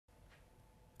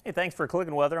Hey, thanks for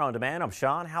clicking Weather on Demand. I'm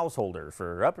Sean Householder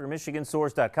for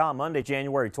UpperMichiganSource.com. Monday,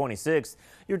 January 26th.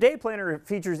 Your day planner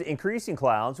features increasing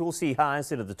clouds. We'll see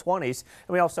highs into the 20s,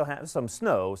 and we also have some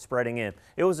snow spreading in.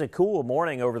 It was a cool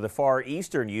morning over the far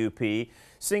eastern UP,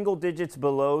 single digits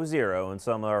below zero in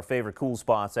some of our favorite cool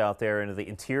spots out there into the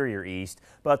interior east.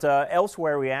 But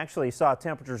elsewhere, we actually saw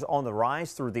temperatures on the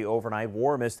rise through the overnight.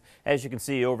 Warmest, as you can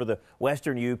see, over the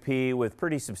western UP with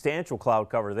pretty substantial cloud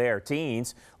cover there.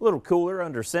 Teens, a little cooler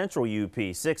under central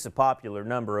UP, 6 a popular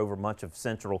number over much of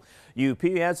central UP.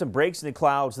 We had some breaks in the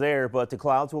clouds there, but the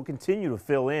clouds will continue to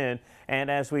fill in. And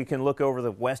as we can look over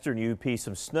the western UP,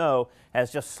 some snow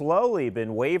has just slowly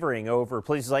been wavering over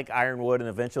places like Ironwood and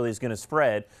eventually is going to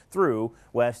spread through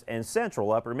west and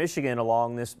central upper Michigan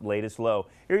along this latest low.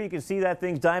 Here you can see that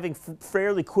thing's diving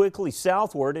fairly quickly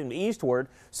southward and eastward,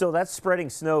 so that's spreading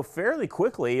snow fairly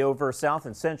quickly over south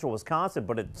and central Wisconsin,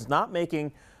 but it's not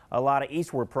making a lot of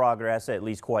eastward progress, at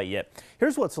least quite yet.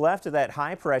 Here's what's left of that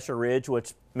high pressure ridge,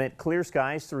 which meant clear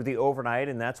skies through the overnight,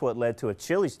 and that's what led to a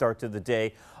chilly start to the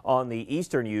day on the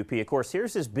eastern UP. Of course,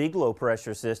 here's this big low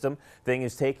pressure system. Thing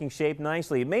is taking shape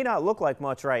nicely. It may not look like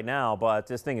much right now, but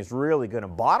this thing is really going to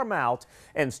bottom out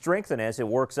and strengthen as it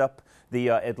works up the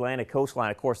Atlantic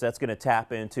coastline. Of course, that's going to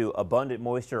tap into abundant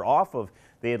moisture off of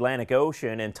the Atlantic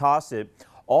Ocean and toss it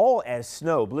all as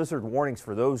snow. Blizzard warnings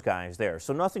for those guys there.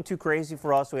 So nothing too crazy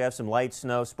for us. We have some light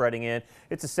snow spreading in.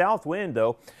 It's a south wind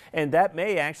though, and that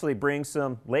may actually bring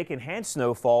some lake-enhanced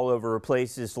snowfall over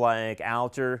places like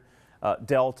Alger,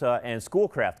 Delta, and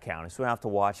Schoolcraft County. So we have to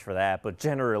watch for that. But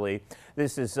generally,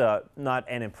 this is not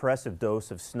an impressive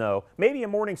dose of snow. Maybe a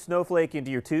morning snowflake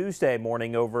into your Tuesday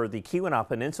morning over the Keweenaw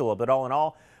Peninsula. But all in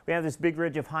all, we have this big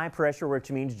ridge of high pressure, which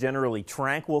means generally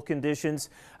tranquil conditions.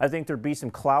 I think there'd be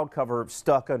some cloud cover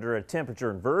stuck under a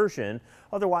temperature inversion.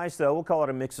 Otherwise, though, we'll call it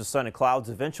a mix of sun and clouds.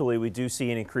 Eventually, we do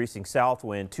see an increasing south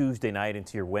wind Tuesday night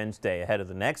into your Wednesday ahead of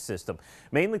the next system.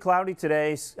 Mainly cloudy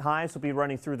today. Highs will be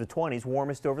running through the 20s,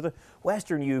 warmest over the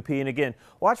western UP. And again,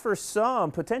 watch for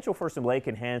some potential for some lake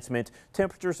enhancement.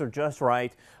 Temperatures are just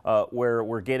right where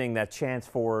we're getting that chance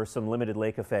for some limited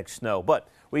lake effect snow. But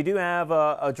we do have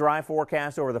a dry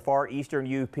forecast over the far eastern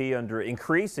UP under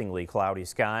increasingly cloudy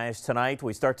skies. Tonight,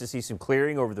 we start to see some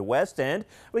clearing over the west end.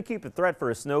 We keep a threat for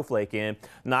a snowflake in.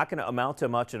 Not going to amount to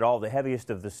much at all. The heaviest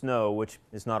of the snow, which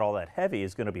is not all that heavy,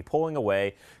 is going to be pulling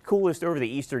away. Coolest over the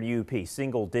eastern UP,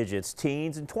 single digits,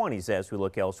 teens and 20s as we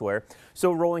look elsewhere.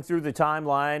 So rolling through the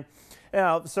timeline.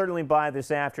 Certainly by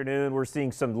this afternoon, we're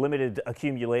seeing some limited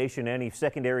accumulation. Any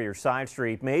secondary or side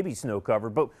street may be snow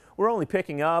covered, but we're only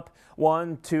picking up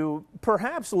 1 to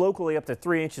perhaps locally up to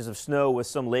 3 inches of snow with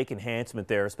some lake enhancement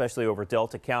there, especially over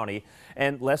Delta County,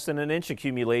 and less than an inch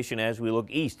accumulation as we look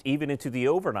east, even into the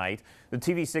overnight. The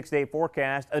TV 6-day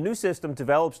forecast, a new system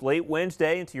develops late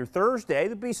Wednesday into your Thursday.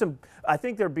 There'd be some, I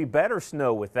think there'd be better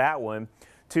snow with that one.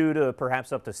 2 to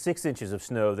perhaps up to 6 inches of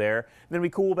snow there. And then we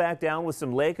cool back down with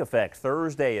some lake effect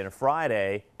Thursday and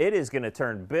Friday. It is going to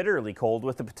turn bitterly cold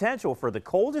with the potential for the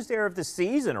coldest air of the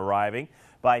season arriving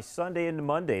by Sunday into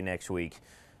Monday next week.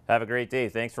 Have a great day.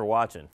 Thanks for watching.